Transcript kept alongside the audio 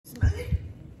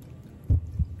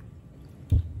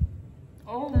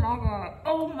Oh my god.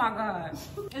 Oh my god.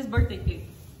 It's birthday cake.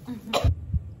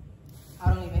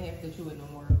 I don't even have to chew it no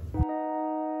more.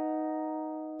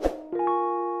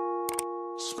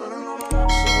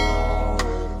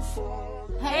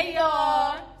 Hey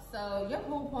y'all. So your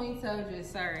whole point of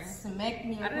just smack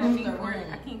me across the room.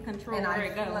 I can't control and where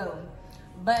it goes.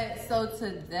 But so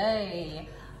today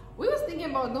we was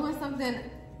thinking about doing something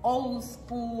old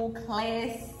school,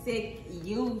 classic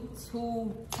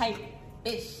YouTube type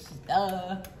ish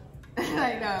stuff.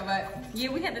 Like no, but yeah,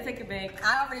 we had to take it back.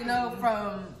 I already know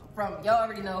from y'all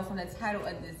already know from the title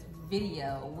of this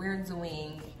video, we're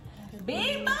doing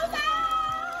Big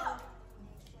Boozled.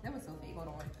 That was so fake. Hold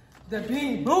on. The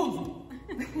Big Boozled.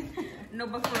 No,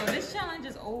 but for real, this challenge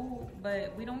is old,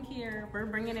 but we don't care. We're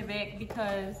bringing it back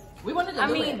because we wanted to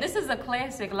do it. this is a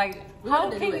classic. Like,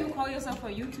 how can you call yourself a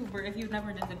YouTuber if you've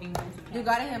never done the Big Boozled? You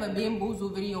gotta have a Big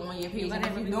Boozled video on your page. And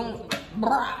if you don't,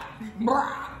 brah.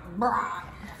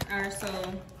 Alright, so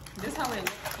this how it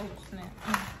looks. Oh snap!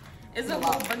 It's a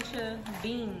whole bunch of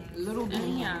beans. Little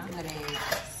beans. Yeah.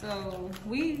 So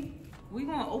we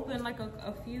gonna open like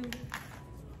a few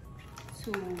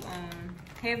to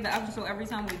have the option. So every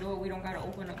time we do it, we don't gotta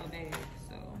open up a bag.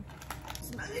 So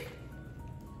Smell it.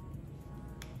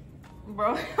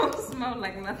 Bro, it don't smell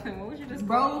like nothing. What would you just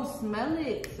Bro, smell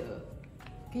it.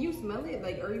 Can you smell it?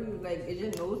 Like, are you like, is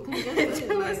your nose coming down?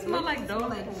 It smell like dog.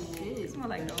 Like shit. It smell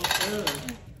like dog.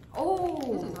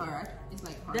 Oh, this is hard. It's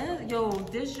like hard.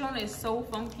 This joint is so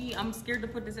funky. I'm scared to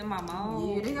put this in my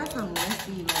mouth. Yeah, they got some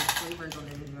nasty like flavors on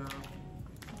this joint.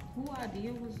 Who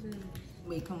idea was this?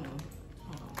 Wait, come on.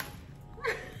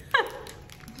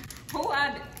 Who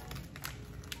idea?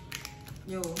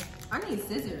 Yo, I need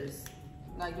scissors.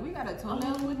 Like, do we got a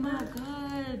toenail with my that?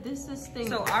 god, this is thing.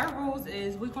 So our rules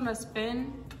is we're gonna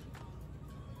spin,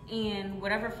 and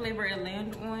whatever flavor it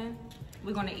land on,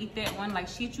 we're gonna eat that one. Like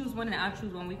she choose one and I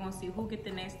choose one. We're gonna see who get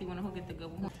the nasty one and who get the good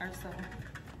one. Ourselves.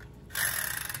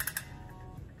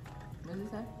 What does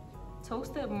it say?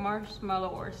 Toasted marshmallow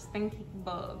or stinky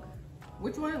bug.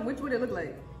 Which one? Which would it look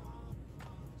like?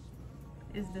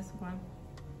 Is this one?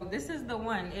 This is the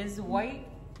one. It's white.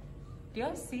 Do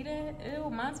y'all see that? Ew,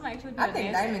 mine's might actually be I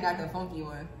think Diamond got the funky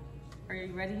one. Are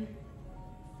you ready?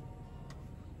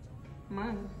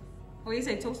 Mine. Oh, you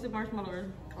say toasted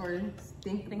marshmallow or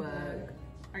stink bug.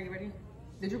 Are you ready?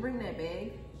 Did you bring that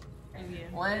bag?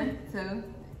 Yeah. 1, 2.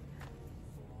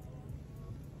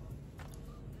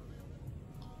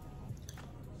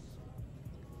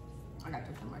 I got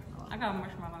toasted marshmallow. I got a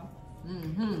marshmallow.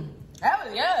 That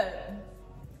was good.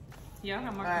 Yeah, I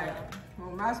got marshmallow. All right.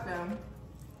 Well, my spell.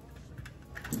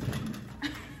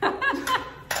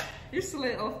 You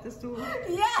slid off the stool.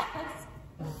 Yes.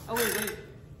 Oh wait.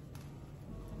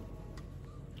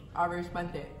 I already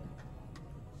spent it.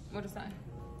 What is that?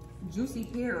 Juicy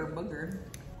pear or booger?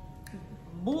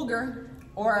 Booger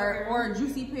or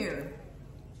juicy pear?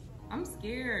 I'm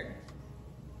scared.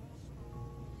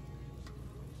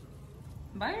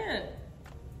 Bite it.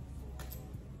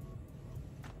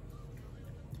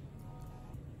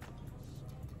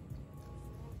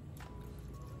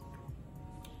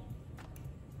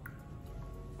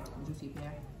 Juicy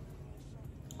pear.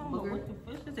 I don't know what the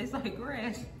fish. It tastes like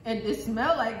grass. And it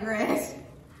smells like grass.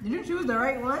 Did you choose the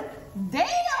right one? Damn,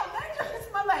 that just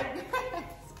smell like grass.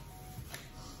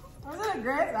 Was it a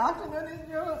grass option on this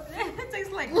joint? It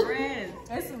tastes like grass.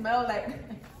 It smells like.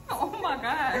 Oh my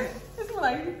god. It smells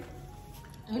like.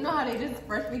 You know how they just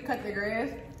freshly cut the grass?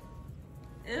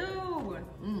 Ew.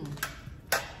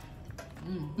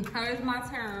 Now it's my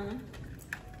turn.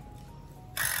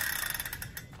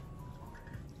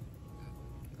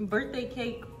 Birthday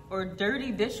cake or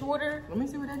dirty dishwater. Let me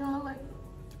see what that gonna look like.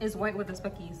 It's white with the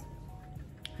speckies.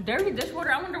 Dirty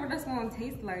dishwater. I wonder what that's gonna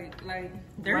taste like. Like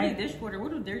dirty dishwater. What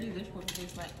do dirty dishwater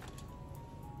taste like?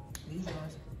 These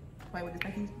ones. White with the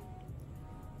speckies.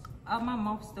 My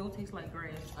mouth still tastes like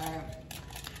grass. Alright.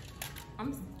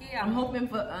 I'm scared. I'm hoping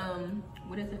for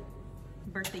what is it?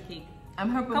 Birthday cake.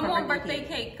 I'm hoping Come for on, birthday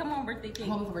cake. Come on, birthday cake.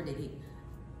 I'm hoping for birthday cake.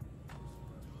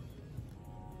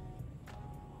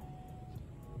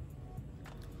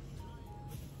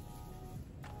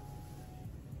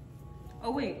 Oh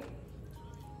wait.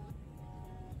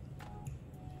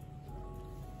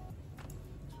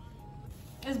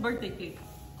 It's birthday cake.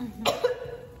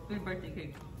 It's birthday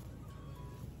cake.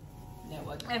 That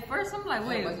wasn't. At first I'm like,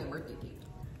 wait. That wasn't birthday cake.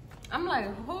 I'm like,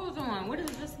 hold on. What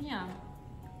is this here?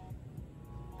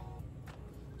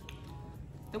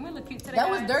 Don't we look cute today? That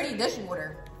was dirty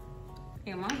dishwater.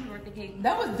 Yeah, mom's birthday cake.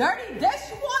 That was dirty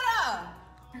dishwater.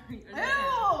 Ew!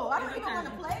 I don't It's even want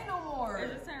to play no more.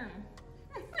 It's a turn.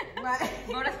 Right.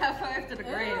 Bro, that's how far after the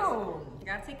grass. Ew. You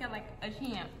gotta take it like a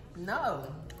champ.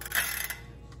 No.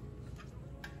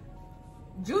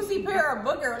 Juicy pear or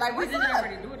booger? Like, what's up?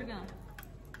 Already. Do it again.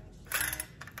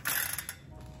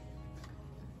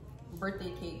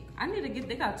 Birthday cake. I need to get.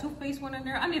 They got toothpaste one in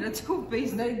there. I need a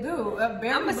toothpaste. They do. I'm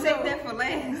gonna save that for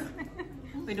last.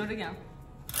 Wait, do it again.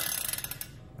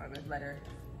 Oh, that's better.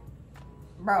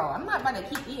 Bro, I'm not about to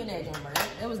keep eating that jam, bro.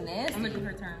 It was nasty. I'm gonna do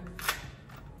her turn.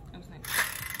 That was nice.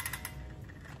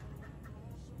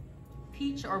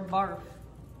 Peach or barf?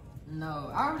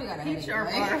 No, I already got a headache. Peach or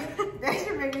barf? That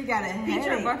should make me got a headache.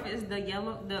 Peach or barf is the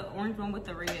orange one with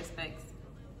the red specks.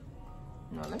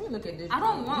 No, let me look at this. I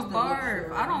don't want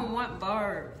barf. I don't want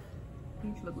barf.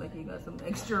 Peach look like he got some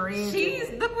extra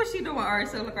red. Look what she doing. All right,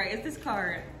 so look, right, it's this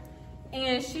card.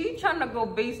 And she trying to go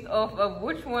based off of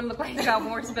which one look like got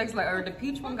more specs, like, or the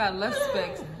peach one got less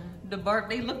specs. The barf,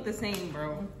 they look the same,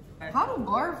 bro. How do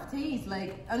barf taste?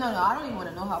 Like, oh, no, I don't even want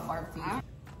to know how barf tastes.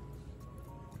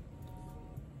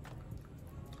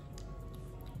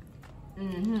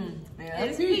 Yeah,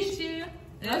 it's peachy.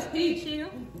 That's peach.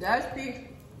 That's peach.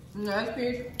 That's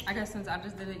peach. I guess since I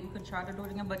just did it, you could try to do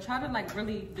it again, but try to like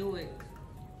really do it.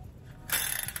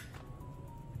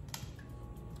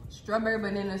 Strawberry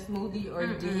banana smoothie or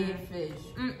dead fish.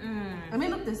 I mean,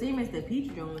 look the same as the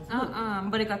peach joint.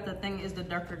 But it got the thing is the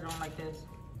darker joint like this,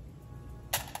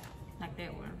 like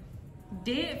that one.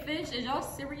 Dead fish? Is y'all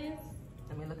serious?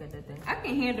 Let me look at that thing. I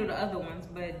can handle the other ones,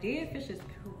 but dead fish is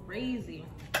crazy.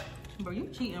 Bro, you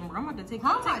cheating, bro. I'm about to take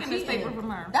this paper from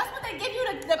her. That's what they give you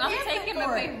the pamphlet I'm taking for. The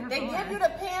paper they give you the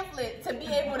pamphlet to be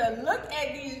able to look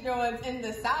at these joints and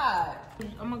decide.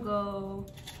 I'm gonna go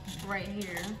right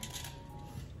here.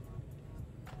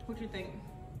 What you think?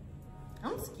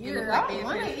 I'm scared. I don't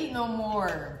want to eat no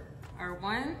more. Or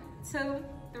 1, 2,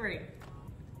 3.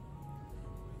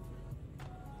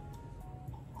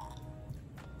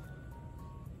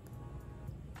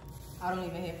 I don't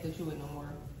even have to chew it no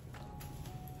more.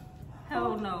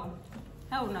 Hell no.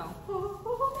 Hell no.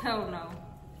 Hell no.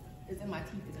 It's in my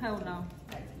teeth. Hell no.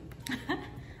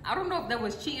 I don't know if that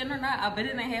was cheating or not. I bit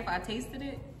it in half. I tasted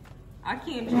it. I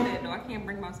can't do that though. I can't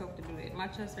bring myself to do that. My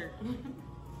chest hurt.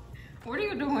 What are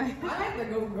you doing? I have to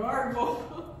go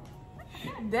gargle.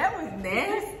 That was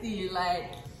nasty.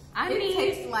 Like, it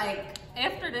tastes like,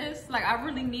 after this, like, I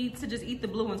really need to just eat the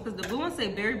blue ones because the blue ones say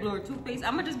berry blue or toothpaste.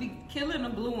 I'm gonna just be killing the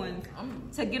blue ones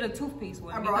to get a toothpaste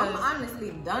one. Bro, I'm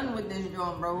honestly done with this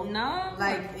joint, bro. No,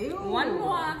 like, ew. One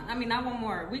more. I mean, not one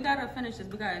more. We gotta finish this.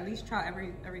 We gotta at least try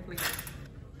every flavor.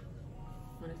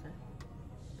 What is that?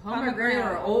 Pomegranate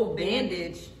or Old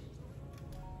Bandage.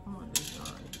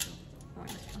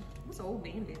 What's Old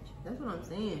Bandage? That's what I'm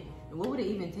saying. And what would it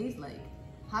even taste like?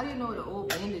 How do you know what an Old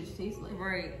Bandage tastes like?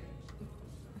 Right.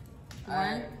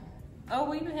 One. Oh,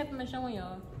 we even have them showing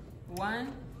y'all.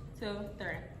 1, 2, 3.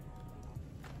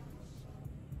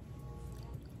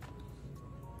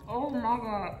 Oh my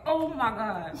god. Oh my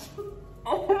god.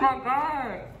 Oh my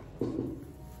god.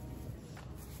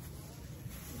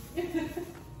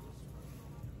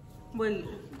 Wait.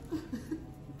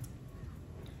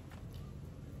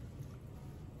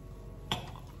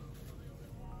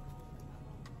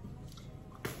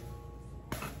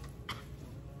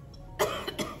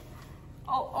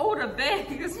 Oh, the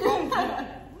bag is full.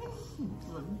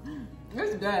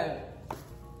 It's good.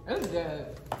 It's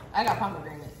good. I got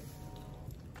pomegranate.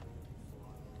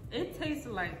 It tastes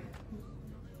like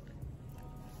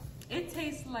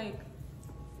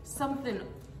something.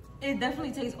 It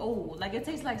definitely tastes old. Like, it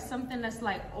tastes like something that's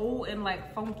like old and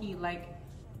like funky. Like,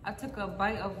 I took a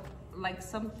bite of like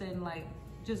something like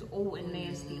just old and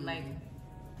nasty. Like,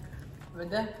 with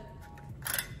that.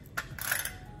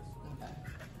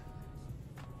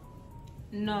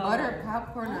 No. Butter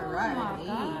popcorn or rotten eggs.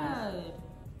 God.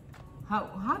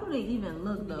 How do they even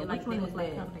look though? Like, which one is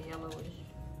like that? kind of yellowish.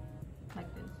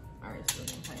 Like this. Alright, so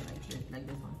then probably like shit, like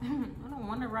this one. I don't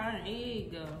want a rotten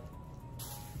egg.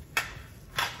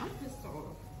 I'm pissed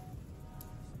off.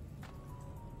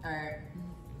 Alright.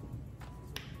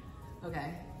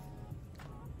 Okay.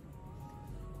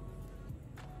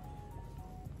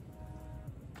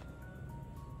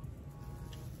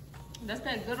 That's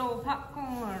that good old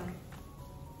popcorn.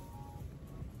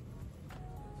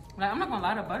 Like, I'm not gonna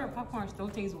lie, the butter popcorn still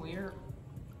tastes weird,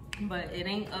 but it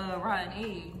ain't a rotten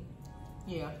egg.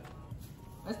 Yeah,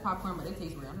 that's popcorn, but it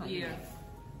tastes weird. I'm not eating that.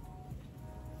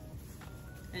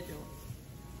 It do.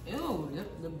 Ew,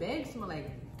 the bag smell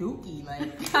like dookie.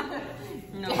 Like,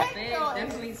 no, the bag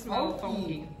definitely smell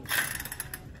funky.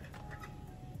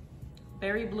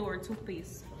 Berry blue or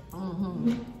toothpaste. I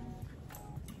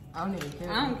don't even care.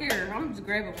 I don't care. I'm just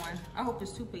grabbing one. I hope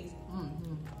it's toothpaste.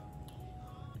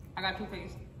 I got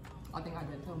toothpaste. I think I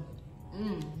did too.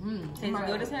 Tastes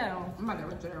good as hell. I'm about to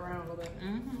rinse it around a little bit.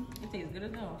 It tastes good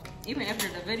as hell. Even after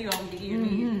the video, I'm gonna be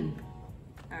eating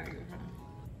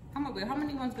it. How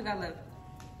many ones we got left?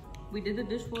 We did the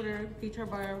dishwater, feature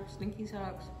bar, stinky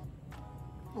socks,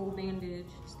 old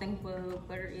bandage, stink bug,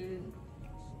 butter egg.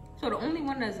 So the only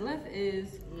one that's left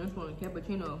is this one,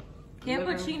 cappuccino.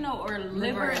 Cappuccino or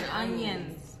liver and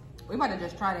onions. We might have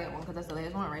just try that one because that's the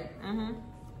last one, right?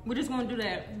 We're just gonna do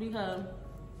that because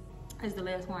it's the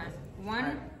last one.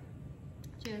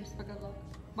 Cheers. For good luck.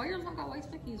 Why yours don't got white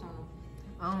stickies on them?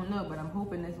 I don't know, but I'm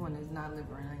hoping this one is not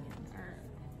liver and onions.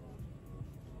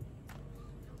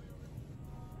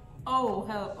 Oh,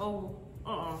 hell,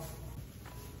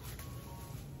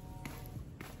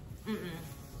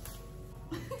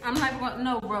 I'm not going,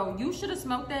 no, bro, you should have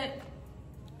smoked that.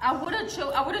 I would chew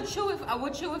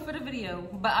it for the video,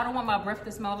 but I don't want my breath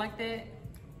to smell like that.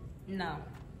 No.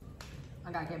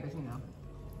 I got cappuccino.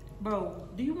 Bro,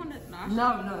 do you want to? No.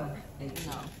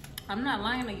 I'm not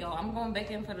lying to y'all. I'm going back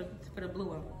in for the blue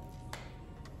one.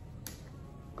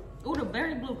 Oh, the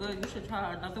berry blue good. You should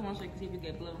try another one so you can see if you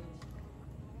get blue.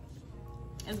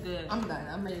 It's good. I'm done.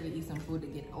 I'm ready to eat some food to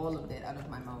get all of that out of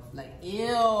my mouth. Like,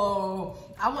 ew.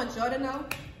 I want y'all to know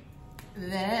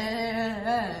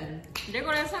that there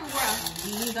go that something, bro.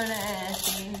 These are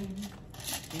nasty.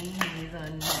 These are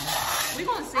nasty. We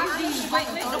gonna save these. Wait,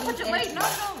 don't put your wait. No.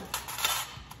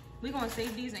 We gonna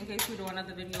save these in case we do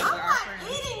another video with our friends. I'm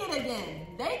not eating it again.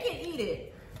 They can eat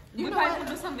it. We probably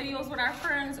do some videos with our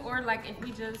friends, or like if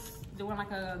we just doing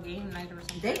like a game night or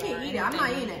something. They can eat it. I'm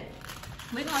not eating it.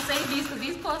 We're gonna save these because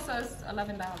these cost us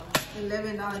 $11.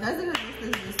 $11. This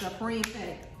is the Supreme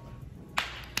pack.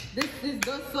 This is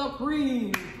the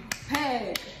Supreme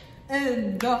pack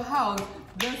in the house.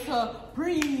 The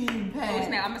Supreme pack. Oh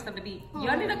snap! I messed up the beat.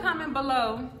 Y'all need to comment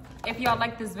below if y'all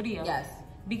like this video. Yes.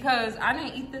 Because I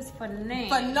didn't eat this for nothing.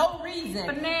 For no reason.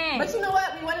 For nothing. But you know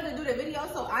what? We wanted to do the video,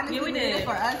 so honestly, we did it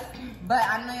for us. But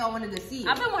I know y'all wanted to see it.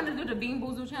 I've been wanting to do the Bean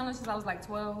Boozled challenge since I was like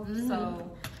 12.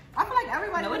 So I feel like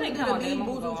everybody wanted to do the Bean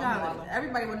Boozled challenge.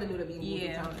 Everybody wanted to do the Bean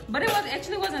Boozled challenge. But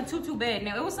it wasn't too bad.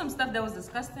 Now it was some stuff that was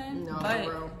disgusting. No, but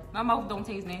for real. My mouth don't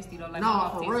taste nasty though. Like, no,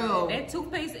 for real. That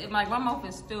toothpaste, like my mouth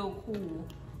is still cool.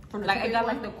 Like it got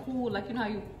like the cool, like you know how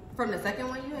you. From the second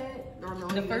one you had? Or no,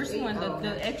 the first one,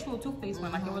 the actual toothpaste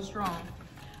one, like it was strong.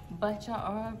 But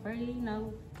y'all already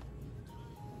know.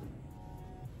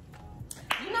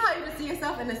 You know how you can see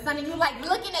yourself in the sun and you like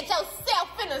looking at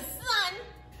yourself in the sun?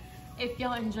 If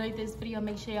y'all enjoyed this video,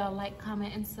 make sure y'all like,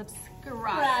 comment, and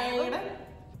subscribe.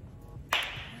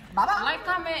 Bye-bye. Like,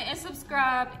 comment, and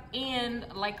subscribe, and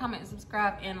like, comment, and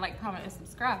subscribe, and like, comment, and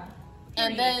subscribe.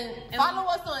 And then follow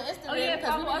us on Instagram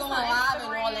because we be going live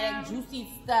and all that juicy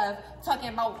stuff, talking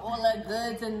about all the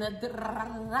goods and the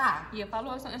Yeah,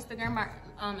 follow us on Instagram.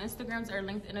 Our Instagrams are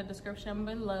linked in the description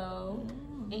below.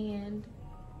 And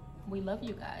we love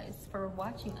you guys for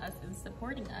watching us and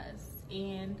supporting us.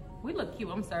 And we look cute,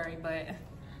 I'm sorry, but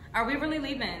are we really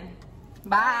leaving?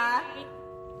 Bye.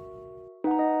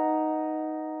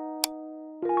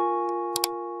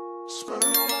 Bye.